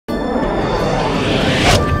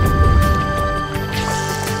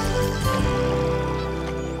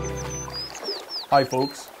Hi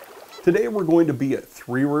folks, today we're going to be at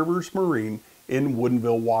Three Rivers Marine in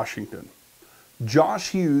Woodinville, Washington. Josh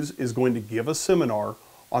Hughes is going to give a seminar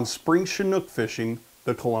on spring Chinook fishing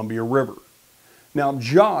the Columbia River. Now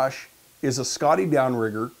Josh is a Scotty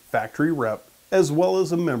Downrigger Factory rep as well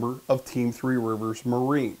as a member of Team Three Rivers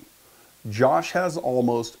Marine. Josh has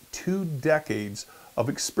almost 2 decades of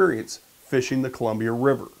experience fishing the Columbia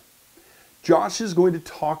River. Josh is going to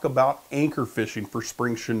talk about anchor fishing for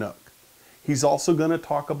spring Chinook. He's also going to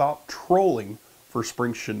talk about trolling for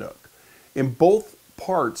spring Chinook. In both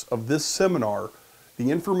parts of this seminar, the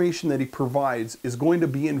information that he provides is going to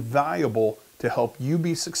be invaluable to help you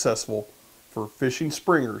be successful for fishing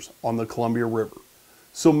springers on the Columbia River.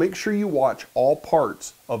 So make sure you watch all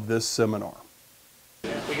parts of this seminar.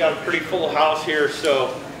 We got a pretty full house here, so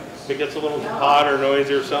if it gets a little hot or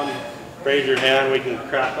noisy or something, raise your hand. We can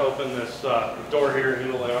crack open this door here and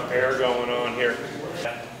get a little air going on here.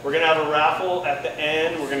 We're going to have a raffle at the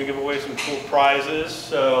end. We're going to give away some cool prizes.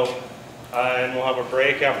 So, and we'll have a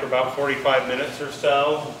break after about 45 minutes or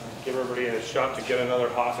so. Give everybody a shot to get another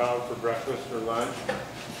hot dog for breakfast or lunch.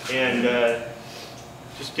 And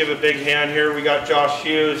just give a big hand here. We got Josh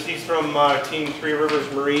Hughes. He's from Team Three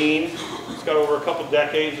Rivers Marine. He's got over a couple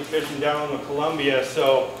decades of fishing down in the Columbia.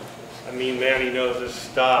 So, I mean, man, he knows his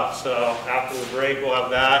stuff. So after the break, we'll have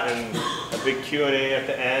that and a big Q&A at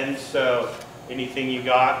the end. So anything you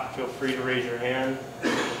got, feel free to raise your hand.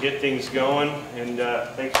 Get things going, and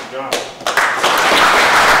thanks for John.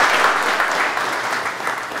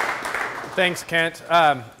 Thanks, Kent.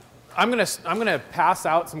 I'm gonna pass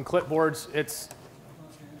out some clipboards. It's,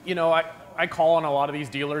 you know, I call on a lot of these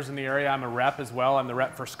dealers in the area. I'm a rep as well. I'm the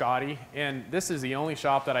rep for Scotty, and this is the only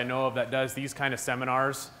shop that I know of that does these kind of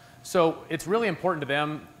seminars. So it's really important to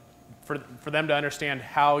them for them to understand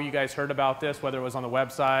how you guys heard about this, whether it was on the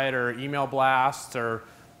website or email blasts or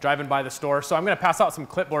driving by the store. So I'm going to pass out some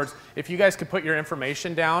clipboards. If you guys could put your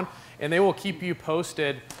information down, and they will keep you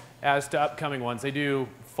posted as to upcoming ones. They do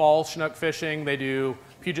fall Chinook fishing, they do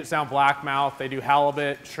Puget Sound blackmouth, they do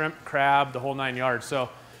halibut, shrimp, crab, the whole 9 yards. So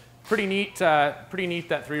pretty neat that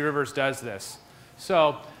Three Rivers does this.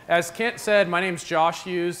 So as Kent said, my name's Josh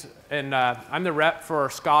Hughes, and I'm the rep for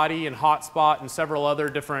Scotty and Hotspot and several other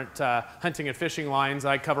different hunting and fishing lines.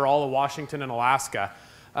 I cover all of Washington and Alaska.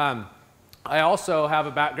 I also have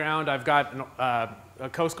a background. I've got a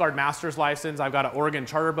Coast Guard master's license. I've got an Oregon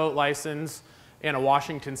charter boat license and a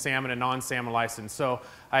Washington salmon and non-salmon license. So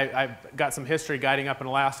I've got some history guiding up in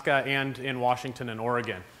Alaska and in Washington and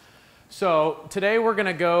Oregon. So today we're going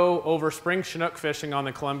to go over spring Chinook fishing on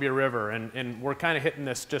the Columbia River, and we're kind of hitting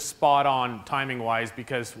this just spot on timing wise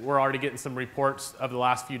because we're already getting some reports of the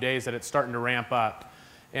last few days that it's starting to ramp up.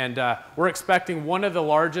 And we're expecting one of the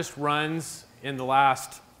largest runs in the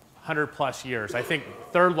last 100+ years. I think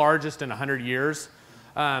third largest in 100 years,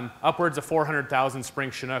 upwards of 400,000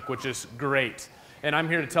 spring Chinook, which is great. And I'm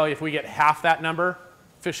here to tell you, if we get half that number,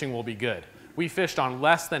 fishing will be good. We fished on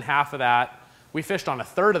less than half of that. We fished on a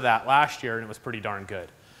third of that last year, and it was pretty darn good.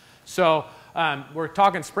 So we're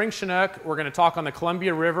talking spring Chinook. We're going to talk on the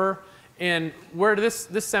Columbia River. And where this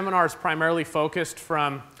seminar is primarily focused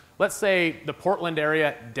from, let's say, the Portland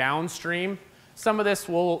area downstream. Some of this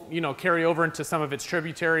will, you know, carry over into some of its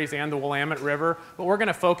tributaries and the Willamette River. But we're going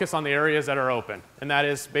to focus on the areas that are open. And that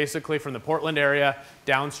is basically from the Portland area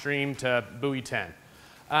downstream to Buoy 10.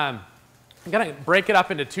 I'm going to break it up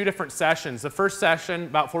into 2 different sessions. The first session,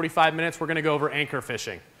 about 45 minutes, we're going to go over anchor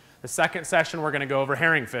fishing. The second session, we're going to go over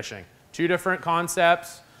herring fishing. 2 different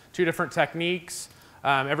concepts, 2 different techniques.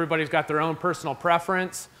 Everybody's got their own personal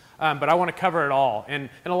preference, but I want to cover it all. And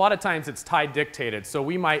a lot of times it's tide dictated. So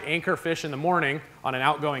we might anchor fish in the morning on an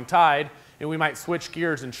outgoing tide, and we might switch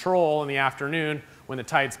gears and troll in the afternoon when the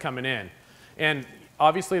tide's coming in. And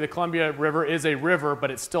obviously the Columbia River is a river, but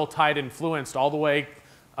it's still tide influenced all the way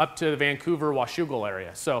up to the Vancouver, Washougal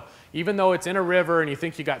area. So even though it's in a river and you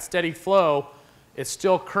think you got steady flow, it's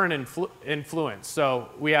still current influence. So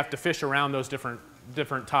we have to fish around those different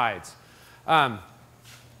tides. The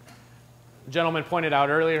gentleman pointed out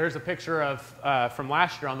earlier, here's a picture of from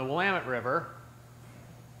last year on the Willamette River.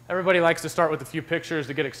 Everybody likes to start with a few pictures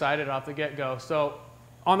to get excited off the get-go. So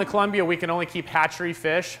on the Columbia, we can only keep hatchery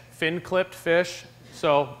fish, fin-clipped fish.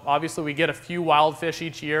 So obviously we get a few wild fish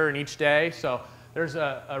each year and each day. So there's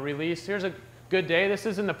a release. Here's a good day. This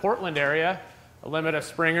is in the Portland area, a limit of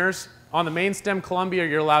springers. On the main stem Columbia,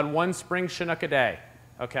 you're allowed 1 spring Chinook a day,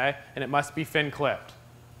 okay? And it must be fin clipped.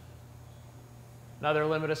 Another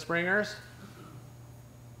limit of springers.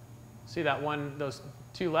 See that one, those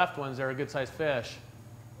 2 left ones, they're a good sized fish.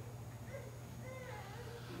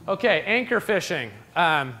 Okay, anchor fishing.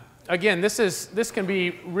 again, this can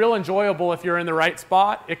be real enjoyable if you're in the right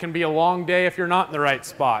spot. It can be a long day if you're not in the right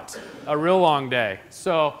spot, a real long day.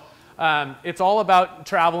 So it's all about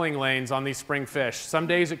traveling lanes on these spring fish. Some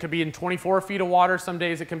days it could be in 24 feet of water. Some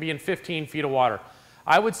days it can be in 15 feet of water.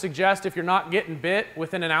 I would suggest if you're not getting bit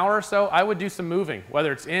within an hour or so, I would do some moving,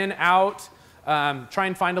 whether it's in, out, try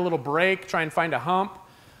and find a little break, try and find a hump.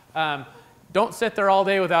 Don't sit there all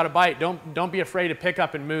day without a bite. Don't be afraid to pick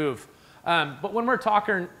up and move. But when we're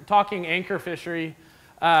talking anchor fishery,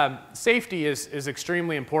 safety is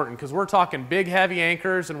extremely important because we're talking big, heavy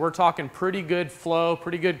anchors and we're talking pretty good flow,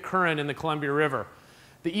 pretty good current in the Columbia River.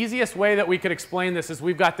 The easiest way that we could explain this is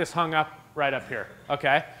we've got this hung up right up here,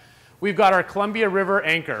 okay? We've got our Columbia River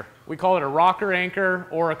anchor. We call it a rocker anchor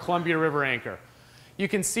or a Columbia River anchor. You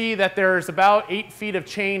can see that there's about 8 feet of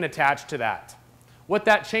chain attached to that. What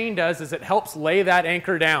that chain does is it helps lay that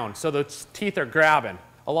anchor down so the teeth are grabbing.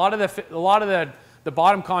 A lot of the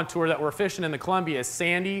bottom contour that we're fishing in the Columbia is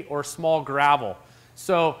sandy or small gravel.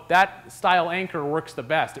 So that style anchor works the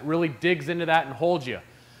best. It really digs into that and holds you.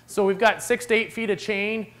 So we've got 6 to 8 feet of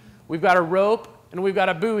chain, we've got a rope, and we've got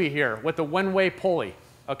a buoy here with a one-way pulley.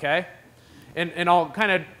 Okay? And I'll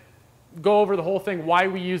kind of go over the whole thing, why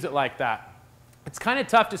we use it like that. It's kind of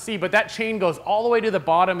tough to see, but that chain goes all the way to the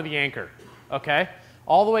bottom of the anchor. Okay?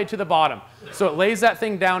 All the way to the bottom. So it lays that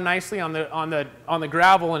thing down nicely on the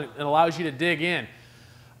gravel and it allows you to dig in.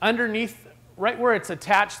 Underneath, right where it's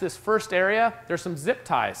attached, this first area, there's some zip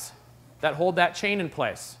ties that hold that chain in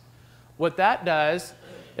place. What that does,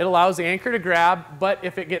 it allows the anchor to grab, but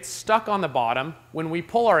if it gets stuck on the bottom, when we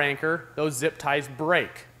pull our anchor, those zip ties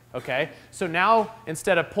break, okay? So now,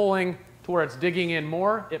 instead of pulling to where it's digging in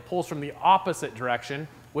more, it pulls from the opposite direction,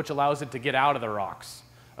 which allows it to get out of the rocks,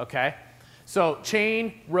 okay? So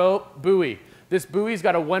chain, rope, buoy. This buoy's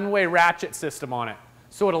got a one-way ratchet system on it.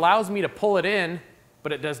 So it allows me to pull it in,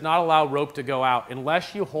 but it does not allow rope to go out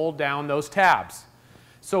unless you hold down those tabs.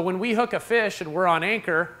 So when we hook a fish and we're on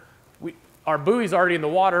anchor, our buoy's already in the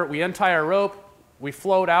water, we untie our rope, we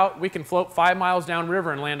float out, we can float 5 miles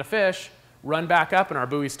downriver and land a fish, run back up and our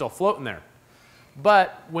buoy's still floating there.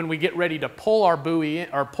 But when we get ready to pull our buoy in,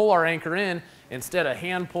 or pull our anchor in, instead of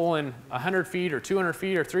hand pulling 100 feet or 200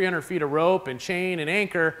 feet or 300 feet of rope and chain and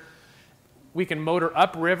anchor, we can motor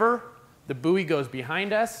upriver, the buoy goes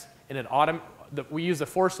behind us, and we use the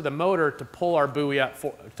force of the motor to pull our buoy up,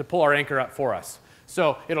 to pull our anchor up for us.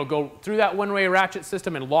 So it'll go through that one-way ratchet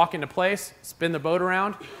system and lock into place, spin the boat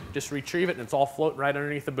around, just retrieve it, and it's all floating right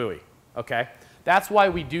underneath the buoy, okay? That's why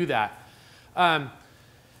we do that.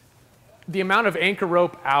 The amount of anchor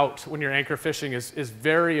rope out when you're anchor fishing is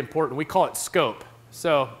very important. We call it scope.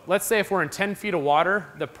 So let's say if we're in 10 feet of water,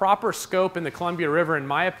 the proper scope in the Columbia River, in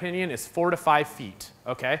my opinion, is 4 to 5 feet,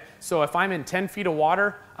 okay? So if I'm in 10 feet of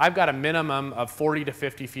water, I've got a minimum of 40 to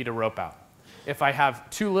 50 feet of rope out. If I have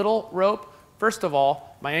too little rope, first of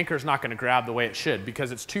all, my anchor is not going to grab the way it should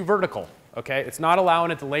because it's too vertical, okay? It's not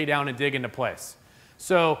allowing it to lay down and dig into place.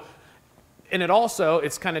 So, and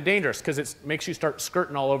it's kind of dangerous because it makes you start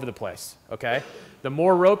skirting all over the place, okay? The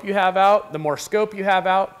more rope you have out, the more scope you have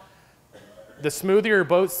out, the smoother your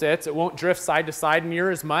boat sits, it won't drift side to side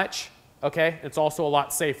near as much, okay? It's also a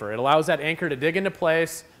lot safer. It allows that anchor to dig into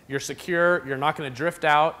place, you're secure, you're not going to drift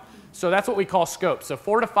out. So that's what we call scope. So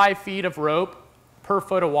 4 to 5 feet of rope per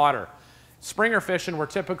foot of water. Springer fishing, we're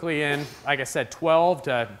typically in, like I said, 12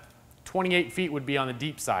 to 28 feet would be on the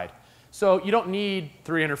deep side. So you don't need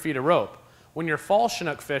 300 feet of rope. When you're fall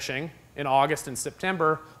Chinook fishing in August and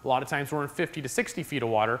September, a lot of times we're in 50 to 60 feet of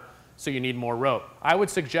water, so you need more rope. I would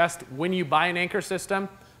suggest when you buy an anchor system,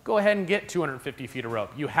 go ahead and get 250 feet of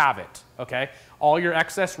rope. You have it, okay? All your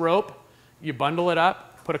excess rope, you bundle it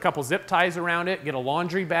up, put a couple zip ties around it, get a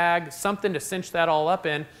laundry bag, something to cinch that all up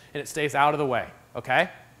in, and it stays out of the way, okay?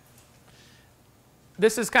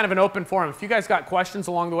 This is kind of an open forum. If you guys got questions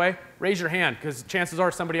along the way, raise your hand because chances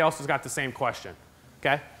are somebody else has got the same question,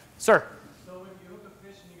 okay? Sir? So when you hook a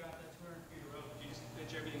fish and you got that 200 feet of rope, do you just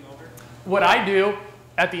pitch everything over? What I do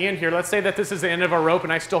at the end here, let's say that this is the end of our rope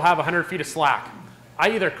and I still have 100 feet of slack. I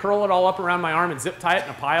either curl it all up around my arm and zip tie it in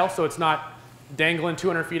a pile so it's not dangling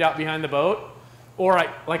 200 feet out behind the boat, or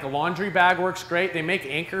like a laundry bag works great. They make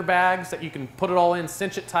anchor bags that you can put it all in,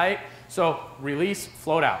 cinch it tight, so release,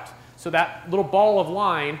 float out. So that little ball of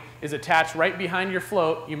line is attached right behind your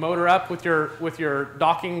float. You motor up with your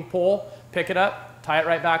docking pole, pick it up, tie it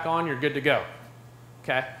right back on, you're good to go,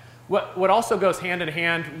 okay? What also goes hand in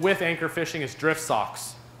hand with anchor fishing is drift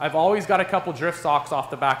socks. I've always got a couple drift socks off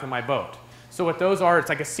the back of my boat. So what those are, it's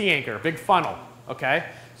like a sea anchor, a big funnel, okay?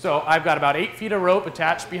 So I've got about 8 feet of rope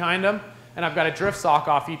attached behind them, and I've got a drift sock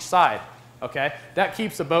off each side. okay? That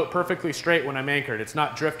keeps the boat perfectly straight when I'm anchored. It's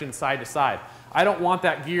not drifting side to side. I don't want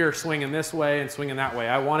that gear swinging this way and swinging that way.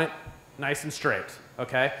 I want it nice and straight,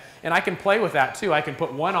 okay? And I can play with that too. I can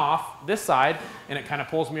put one off this side and it kind of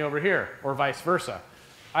pulls me over here, or vice versa.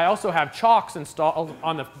 I also have chocks installed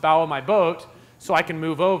on the bow of my boat so I can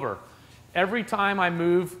move over. Every time I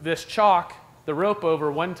move this chalk, the rope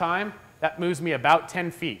over one time, that moves me about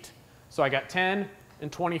 10 feet. So I got 10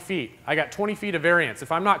 and 20 feet. I got 20 feet of variance.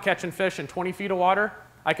 If I'm not catching fish in 20 feet of water,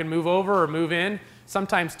 I can move over or move in.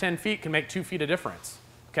 Sometimes 10 feet can make 2 feet of difference.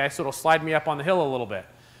 Okay, so it'll slide me up on the hill a little bit.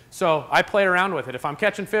 So I play around with it. If I'm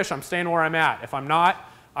catching fish, I'm staying where I'm at. If I'm not,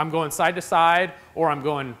 I'm going side to side, or I'm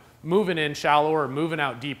going moving in shallower or moving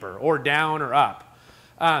out deeper, or down or up.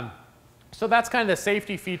 So that's kind of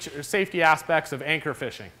the safety aspects of anchor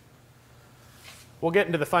fishing. We'll get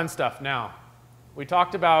into the fun stuff now. We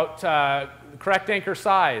talked about correct anchor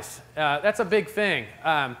size. That's a big thing.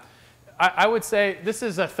 I would say this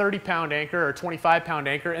is a 30-pound anchor or 25-pound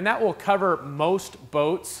anchor, and that will cover most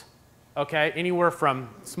boats, okay, anywhere from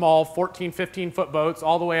small 14, 15-foot boats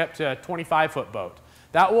all the way up to a 25-foot boat.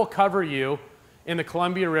 That will cover you in the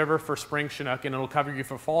Columbia River for spring Chinook, and it'll cover you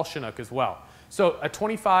for fall Chinook as well. So a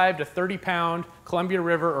 25 to 30-pound Columbia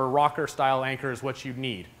River or rocker style anchor is what you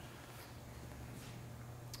need.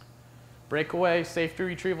 Breakaway, safety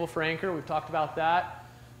retrieval for anchor, we've talked about that.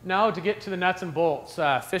 Now to get to the nuts and bolts,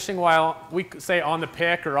 fishing while we say on the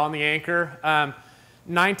pick or on the anchor,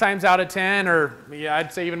 9 times out of 10, or yeah,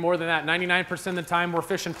 I'd say even more than that, 99% of the time we're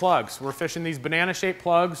fishing plugs. We're fishing these banana-shaped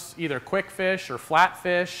plugs, either quick fish or flat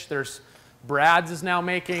fish. There's Brad's is now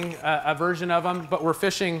making a version of them, but we're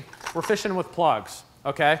fishing with plugs,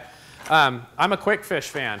 okay? I'm a quick fish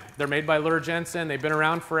fan. They're made by Lure Jensen. They've been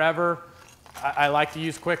around forever. I like to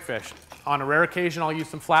use quick fish. On a rare occasion, I'll use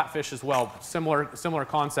some flat fish as well, similar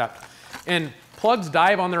concept. And plugs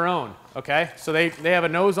dive on their own, okay? So they have a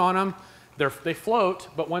nose on them. They float,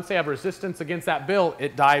 but once they have resistance against that bill,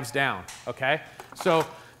 it dives down, okay? So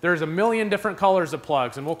there's a million different colors of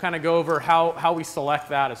plugs, and we'll kind of go over how we select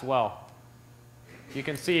that as well. You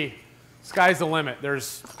can see, sky's the limit.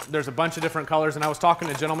 There's a bunch of different colors, and I was talking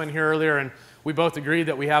to a gentleman here earlier, and we both agreed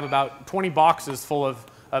that we have about 20 boxes full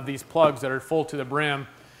of these plugs that are full to the brim.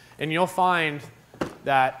 And you'll find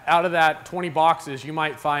that out of that 20 boxes, you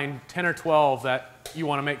might find 10 or 12 that you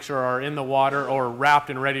want to make sure are in the water or wrapped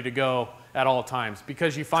and ready to go at all times.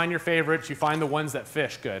 Because you find your favorites, you find the ones that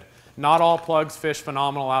fish good. Not all plugs fish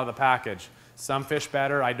phenomenal out of the package. Some fish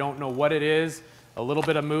better. I don't know what it is. A little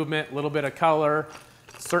bit of movement, a little bit of color.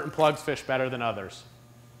 Certain plugs fish better than others.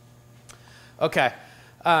 Okay.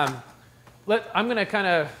 I'm going to kind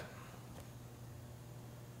of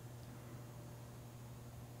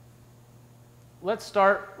let's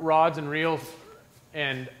start rods and reels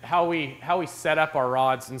and how we set up our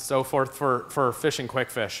rods and so forth for fishing quick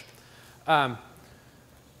fish.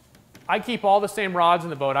 I keep all the same rods in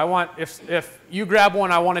the boat. I want, if you grab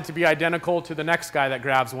one, I want it to be identical to the next guy that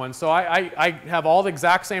grabs one. So I have all the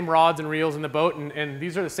exact same rods and reels in the boat, and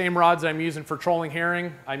these are the same rods that I'm using for trolling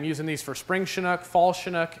herring. I'm using these for spring Chinook, fall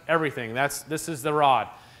Chinook, everything. This is the rod.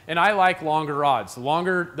 And I like longer rods. The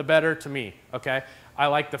longer, the better to me, okay? I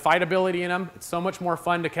like the fightability in them. It's so much more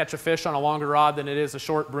fun to catch a fish on a longer rod than it is a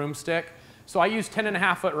short broomstick. So I use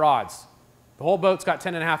 10.5-foot rods. The whole boat's got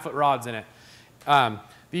 10.5-foot rods in it.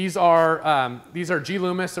 These are G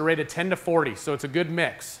Loomis. They're rated 10 to 40, so it's a good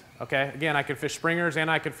mix. Okay. Again, I could fish springers and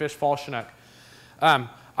I could fish fall Chinook.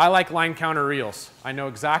 I like line counter reels. I know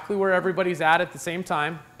exactly where everybody's at the same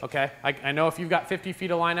time. Okay. I know if you've got 50 feet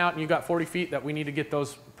of line out and you've got 40 feet that we need to get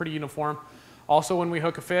those pretty uniform. Also, when we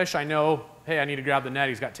hook a fish, I know, hey, I need to grab the net.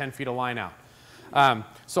 He's got 10 feet of line out.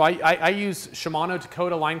 So I use Shimano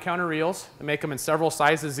Dakota line counter reels. I make them in several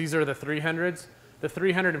sizes. These are the 300s. The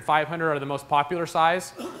 300 and 500 are the most popular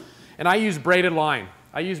size. And I use braided line.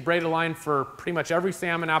 I use braided line for pretty much every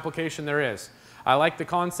salmon application there is. I like the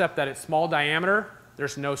concept that it's small diameter.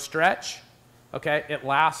 There's no stretch. Okay, it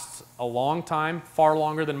lasts a long time, far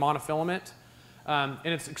longer than monofilament. And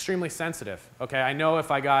it's extremely sensitive. Okay, I know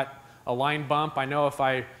if I got a line bump, I know if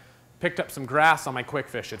I picked up some grass on my quick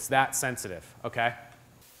fish, it's that sensitive. Okay.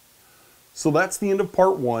 So that's the end of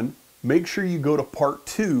part 1. Make sure you go to part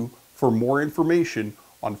 2 for more information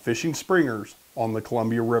on fishing springers on the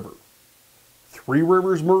Columbia River. Three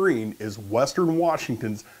Rivers Marine is Western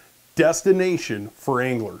Washington's destination for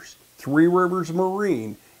anglers. Three Rivers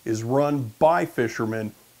Marine is run by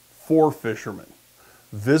fishermen for fishermen.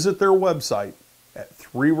 Visit their website at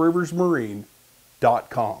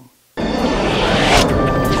threeriversmarine.com.